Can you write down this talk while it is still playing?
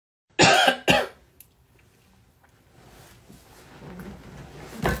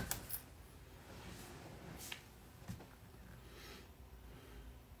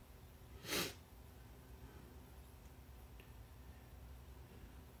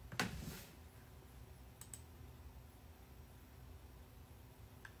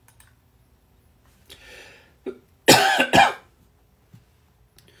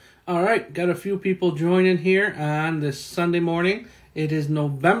All right, got a few people joining here on this Sunday morning. It is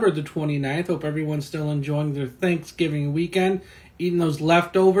November the 29th. Hope everyone's still enjoying their Thanksgiving weekend, eating those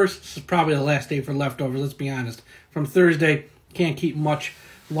leftovers. This is probably the last day for leftovers, let's be honest. From Thursday, can't keep much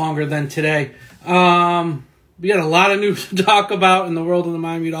longer than today. We got a lot of news to talk about in the world of the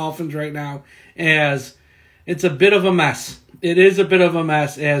Miami Dolphins right now, as it's a bit of a mess. It is a bit of a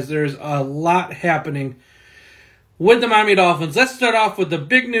mess, as there's a lot happening with the Miami Dolphins. Let's start off with the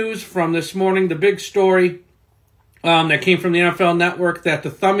big news from this morning, the big story that came from the NFL Network, that the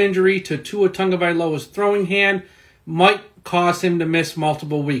thumb injury to Tua Tagovailoa's throwing hand might cause him to miss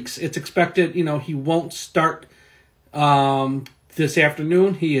multiple weeks. It's expected, he won't start this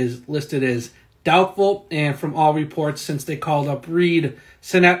afternoon. He is listed as doubtful, and from all reports, since they called up Reid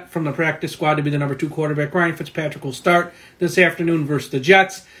Sinnett from the practice squad to be the number 2 quarterback, Ryan Fitzpatrick will start this afternoon versus the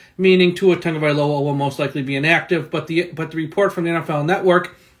Jets, meaning Tua Tagovailoa will most likely be inactive. But the report from the NFL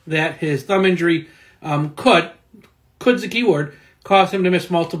Network that his thumb injury could's the keyword, cause him to miss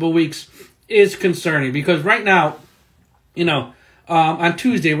multiple weeks is concerning, because right now, on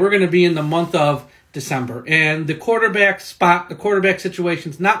Tuesday, we're going to be in the month of December, and the quarterback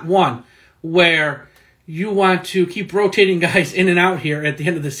situation is not one where you want to keep rotating guys in and out here at the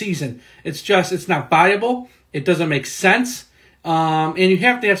end of the season. It's not viable. It doesn't make sense. And you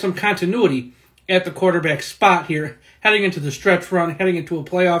have to have some continuity at the quarterback spot here, heading into the stretch run, heading into a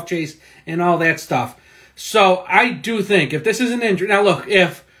playoff chase, and all that stuff. So I do think if this is an injury, now look,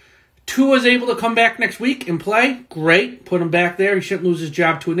 if Tua's able to come back next week and play, great, put him back there. He shouldn't lose his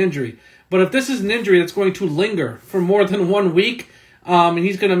job to an injury. But if this is an injury that's going to linger for more than 1 week, and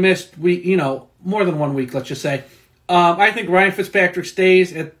he's going to miss more than 1 week, let's just say, I think Ryan Fitzpatrick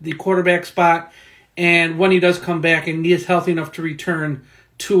stays at the quarterback spot. And when he does come back and he is healthy enough to return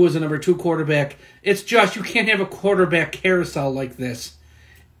Tua as a number 2 quarterback, it's just you can't have a quarterback carousel like this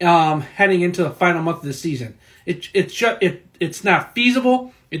heading into the final month of the season. It's not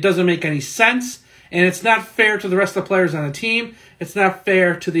feasible. It doesn't make any sense, and it's not fair to the rest of the players on the team. It's not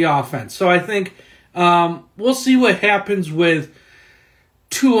fair to the offense. So I think we'll see what happens with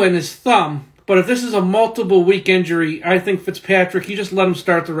Tua and his thumb. But if this is a multiple week injury, I think Fitzpatrick, you just let him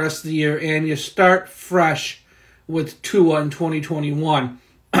start the rest of the year, and you start fresh with Tua in 2021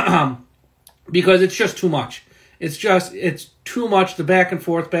 because it's just too much. It's too much, the back and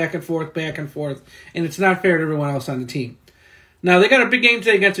forth, and it's not fair to everyone else on the team. Now, they got a big game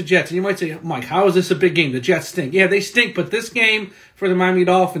today against the Jets, and you might say, Mike, how is this a big game? The Jets stink. Yeah, they stink, but this game for the Miami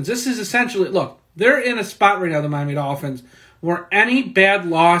Dolphins, this is essentially, look, they're in a spot right now, the Miami Dolphins, where any bad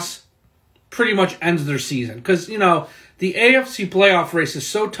loss pretty much ends their season. Because, the AFC playoff race is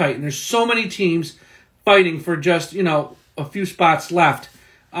so tight, and there's so many teams fighting for just, a few spots left.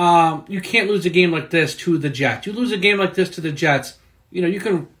 You can't lose a game like this to the Jets. You lose a game like this to the Jets, you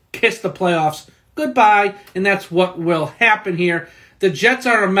can kiss the playoffs goodbye, and that's what will happen here. The Jets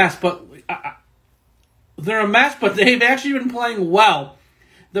are a mess, but they're a mess, but they've actually been playing well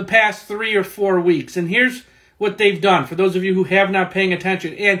the past 3 or 4 weeks. And here's what they've done, for those of you who have not paying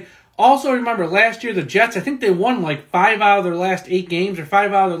attention. And also remember, last year the Jets, I think they won like 5 out of their last 8 games, or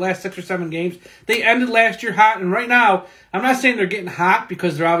 5 out of their last 6 or 7 games. They ended last year hot, and right now, I'm not saying they're getting hot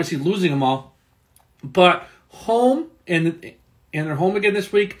because they're obviously losing them all, but home, and they're home again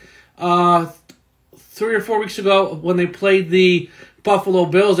this week. 3 or 4 weeks ago, when they played the Buffalo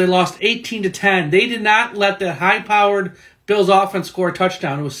Bills, they lost 18-10. They did not let the high-powered Bills offense score a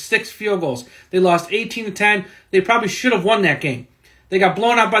touchdown. It was 6 field goals. They lost 18-10. They probably should have won that game. They got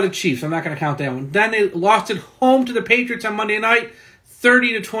blown out by the Chiefs. I'm not going to count that one. Then they lost at home to the Patriots on Monday night,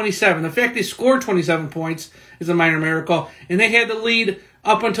 30-27. The fact they scored 27 points is a minor miracle, and they had the lead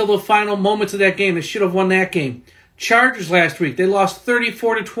up until the final moments of that game. They should have won that game. Chargers last week, they lost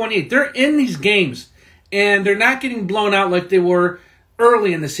 34-28. They're in these games, and they're not getting blown out like they were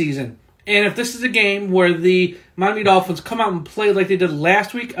early in the season. And if this is a game where the Miami Dolphins come out and play like they did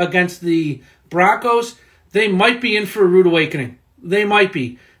last week against the Broncos, they might be in for a rude awakening. They might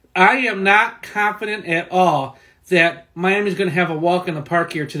be. I am not confident at all that Miami's going to have a walk in the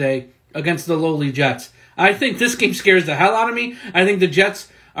park here today against the lowly Jets. I think this game scares the hell out of me. I think the Jets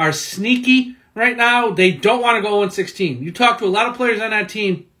are sneaky right now. They don't want to go 0-16. You talk to a lot of players on that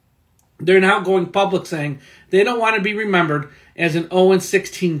team, they're now going public saying they don't want to be remembered as an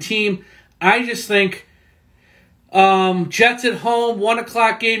 0-16 team. I just think Jets at home, 1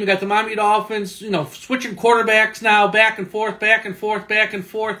 o'clock game. You got the Miami Dolphins, switching quarterbacks now, back and forth.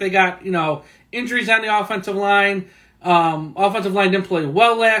 They got, injuries on the offensive line. Offensive line didn't play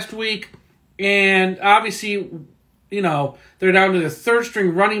well last week. And obviously, they're down to the third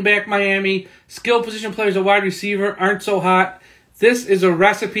string running back, Miami. Skill position players at wide receiver aren't so hot. This is a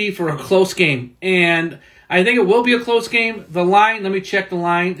recipe for a close game, and I think it will be a close game. The line, let me check the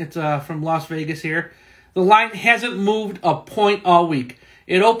line. It's from Las Vegas here. The line hasn't moved a point all week.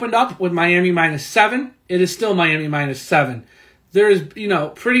 It opened up with Miami -7. It is still Miami -7. There is,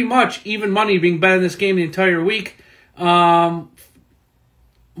 pretty much even money being bet in this game the entire week. Money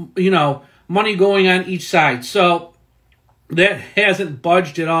going on each side. So that hasn't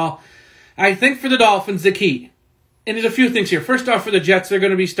budged at all. I think for the Dolphins, the key, and there's a few things here. First off, for the Jets, they're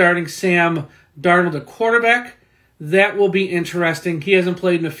going to be starting Sam Darnold at quarterback. That will be interesting. He hasn't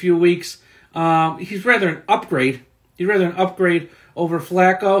played in a few weeks. He's rather an upgrade. Over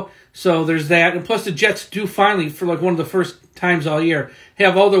Flacco. So there's that. And plus the Jets do finally, for like one of the first times all year,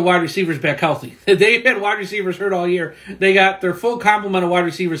 have all their wide receivers back healthy. They've had wide receivers hurt all year. They got their full complement of wide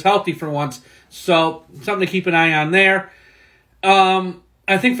receivers healthy for once. So something to keep an eye on there.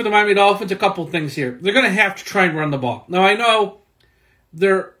 I think for the Miami Dolphins, a couple things here. They're going to have to try and run the ball. Now I know they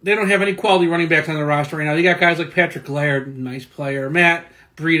don't have any quality running backs on the roster right now. They got guys like Patrick Laird, nice player. Matt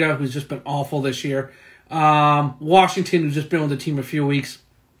Breida, who's just been awful this year. Washington, who's just been with the team a few weeks.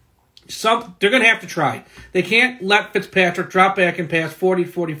 They're going to have to try. They can't let Fitzpatrick drop back and pass 40,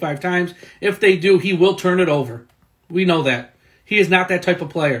 45 times. If they do, he will turn it over. We know that. He is not that type of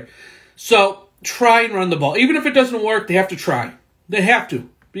player. So try and run the ball. Even if it doesn't work, they have to try. They have to.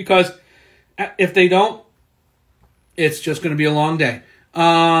 Because if they don't, it's just going to be a long day.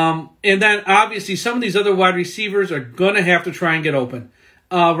 And then, obviously, some of these other wide receivers are going to have to try and get open.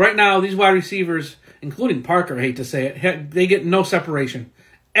 Right now, these wide receivers, including Parker, I hate to say it, they get no separation.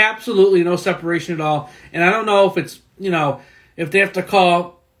 Absolutely no separation at all. And I don't know if it's, if they have to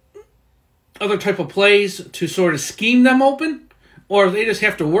call other type of plays to sort of scheme them open, or if they just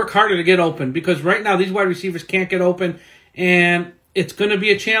have to work harder to get open. Because right now, these wide receivers can't get open, and it's going to be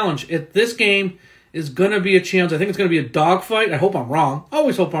a challenge. This game is going to be a challenge. I think it's going to be a dogfight. I hope I'm wrong. I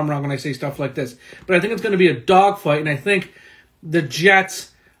always hope I'm wrong when I say stuff like this. But I think it's going to be a dogfight, and I think the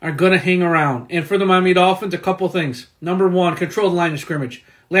Jets are going to hang around. And for the Miami Dolphins, a couple things. Number one, control the line of scrimmage.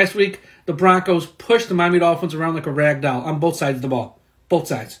 Last week, the Broncos pushed the Miami Dolphins around like a rag doll on both sides of the ball. Both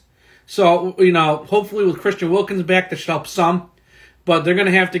sides. So, hopefully with Christian Wilkins back, that should help some. But they're going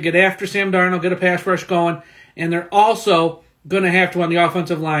to have to get after Sam Darnold, get a pass rush going. And they're also going to have to, on the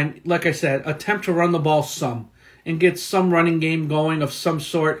offensive line, like I said, attempt to run the ball some. And get some running game going of some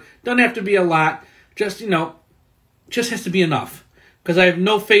sort. Doesn't have to be a lot. Just has to be enough. Because I have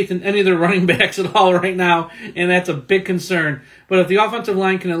no faith in any of their running backs at all right now, and that's a big concern. But if the offensive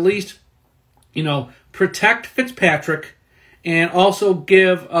line can at least, protect Fitzpatrick and also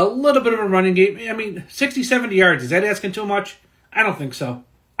give a little bit of a running game. 60, 70 yards, is that asking too much? I don't think so.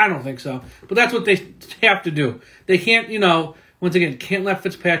 But that's what they have to do. They can't, once again, can't let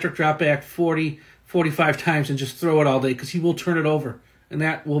Fitzpatrick drop back 40, 45 times and just throw it all day because he will turn it over. And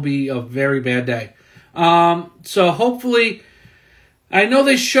that will be a very bad day. So hopefully, I know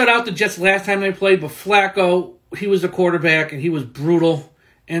they shut out the Jets last time they played, but Flacco, he was the quarterback, and he was brutal,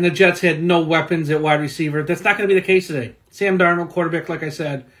 and the Jets had no weapons at wide receiver. That's not going to be the case today. Sam Darnold, quarterback, like I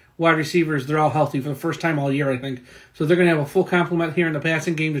said, wide receivers, they're all healthy for the first time all year, I think. So they're going to have a full complement here in the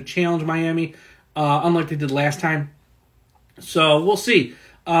passing game to challenge Miami, unlike they did last time. So we'll see.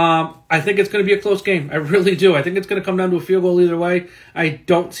 I think it's going to be a close game. I really do. I think it's going to come down to a field goal either way. I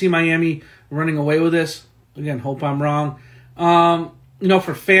don't see Miami running away with this. Again, hope I'm wrong.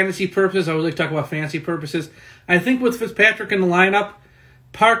 For fantasy purposes, I always like to talk about fantasy purposes. I think with Fitzpatrick in the lineup,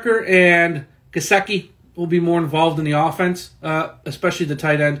 Parker and Gesicki will be more involved in the offense, especially the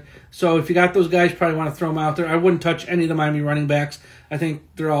tight end. So if you got those guys, you probably want to throw them out there. I wouldn't touch any of the Miami running backs. I think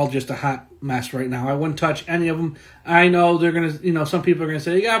they're all just a hot mess right now. I wouldn't touch any of them. I know they're going to, some people are going to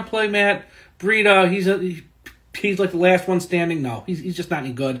say, you got to play Matt Breida. He's like the last one standing. No, he's just not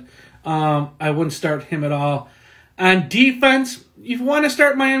any good. I wouldn't start him at all. On defense, if you want to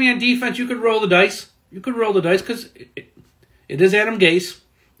start Miami on defense, you could roll the dice. Because it is Adam Gase.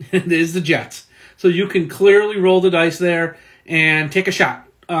 It is the Jets. So you can clearly roll the dice there and take a shot.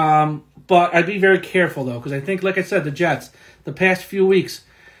 But I'd be very careful, though, because I think, like I said, the Jets, the past few weeks,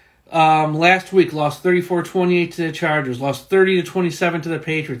 last week lost 34-28 to the Chargers, lost 30-27 to the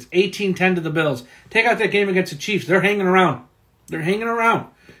Patriots, 18-10 to the Bills. Take out that game against the Chiefs. They're hanging around. They're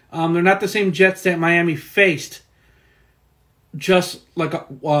not the same Jets that Miami faced just like,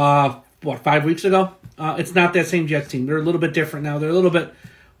 5 weeks ago? It's not that same Jets team. They're a little bit different now. They're a little bit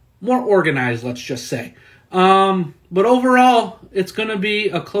more organized, let's just say. But overall, it's going to be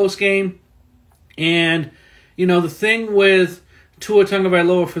a close game. And, the thing with Tua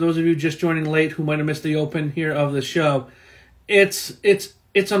Tagovailoa, for those of you just joining late who might have missed the open here of the show, it's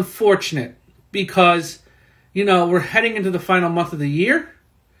unfortunate because we're heading into the final month of the year,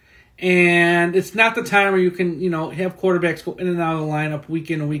 and it's not the time where you can, have quarterbacks go in and out of the lineup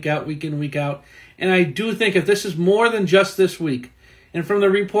week in and week out, week in and week out. And I do think if this is more than just this week, and from the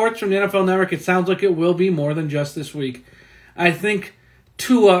reports from the NFL Network, it sounds like it will be more than just this week. I think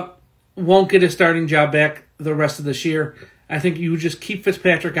Tua won't get his starting job back the rest of this year. I think you just keep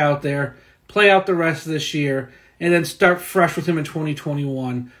Fitzpatrick out there, play out the rest of this year, and then start fresh with him in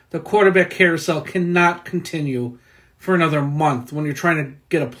 2021. The quarterback carousel cannot continue for another month when you're trying to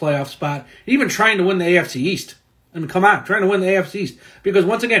get a playoff spot, even trying to win the AFC East. I mean, come on, trying to win the AFC East. Because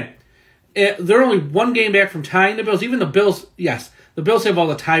once again, they're only one game back from tying the Bills. Even the Bills, yes, the Bills have all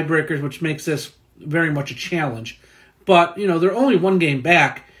the tiebreakers, which makes this very much a challenge. But, they're only one game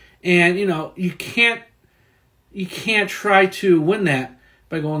back, and, you can't try to win that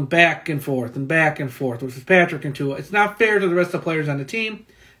by going back and forth with Fitzpatrick and Tua. It's not fair to the rest of the players on the team.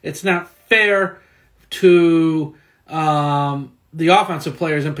 It's not fair to the offensive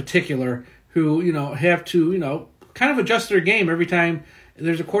players in particular who, have to, kind of adjust their game every time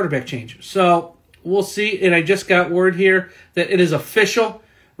there's a quarterback change. So we'll see. And I just got word here that it is official.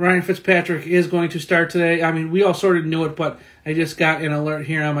 Ryan Fitzpatrick is going to start today. I mean, we all sort of knew it, but I just got an alert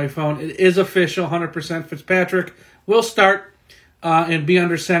here on my phone. It is official, 100% Fitzpatrick will start and be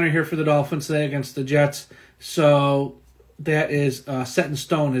under center here for the Dolphins today against the Jets. So that is set in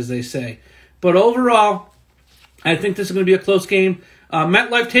stone, as they say. But overall, I think this is going to be a close game.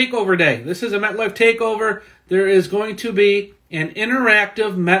 MetLife Takeover Day. This is a MetLife Takeover. There is going to be an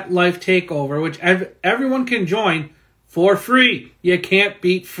interactive MetLife Takeover, which everyone can join for free. You can't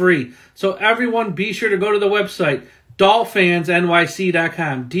beat free. So everyone be sure to go to the website,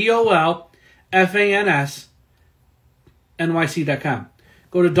 dolfansnyc.com. DOLFANS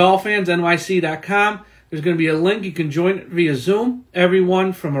Go to dolfansnyc.com. There's going to be a link. You can join via Zoom.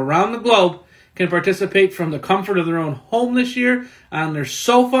 Everyone from around the globe can participate from the comfort of their own home this year on their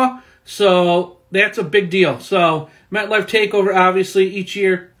sofa. So that's a big deal. So MetLife Takeover, obviously, each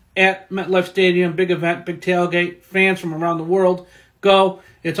year at MetLife Stadium, big event, big tailgate. Fans from around the world go.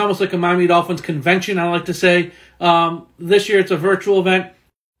 It's almost like a Miami Dolphins convention, I like to say. This year it's a virtual event.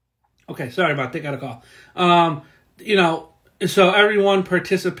 Okay, sorry about that. Got a call. So everyone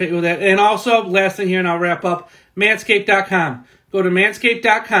participate with that. And also, last thing here, and I'll wrap up, manscaped.com. Go to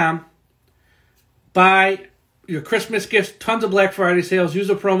manscaped.com. Buy your Christmas gifts, tons of Black Friday sales. Use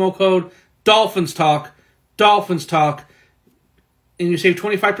the promo code Dolphins Talk, and you save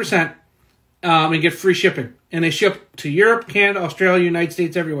 25% and get free shipping. And they ship to Europe, Canada, Australia, United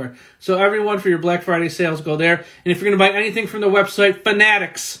States, everywhere. So everyone, for your Black Friday sales, go there. And if you're going to buy anything from the website,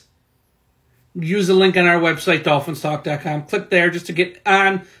 Fanatics, use the link on our website, dolphinstalk.com. Click there just to get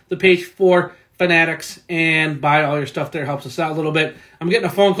on the page for Fanatics and buy all your stuff there. Helps us out a little bit. I'm getting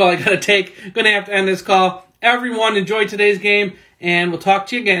a phone call I got to take. Going to have to end this call. Everyone, enjoy today's game, and we'll talk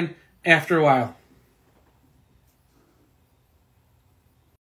to you again after a while.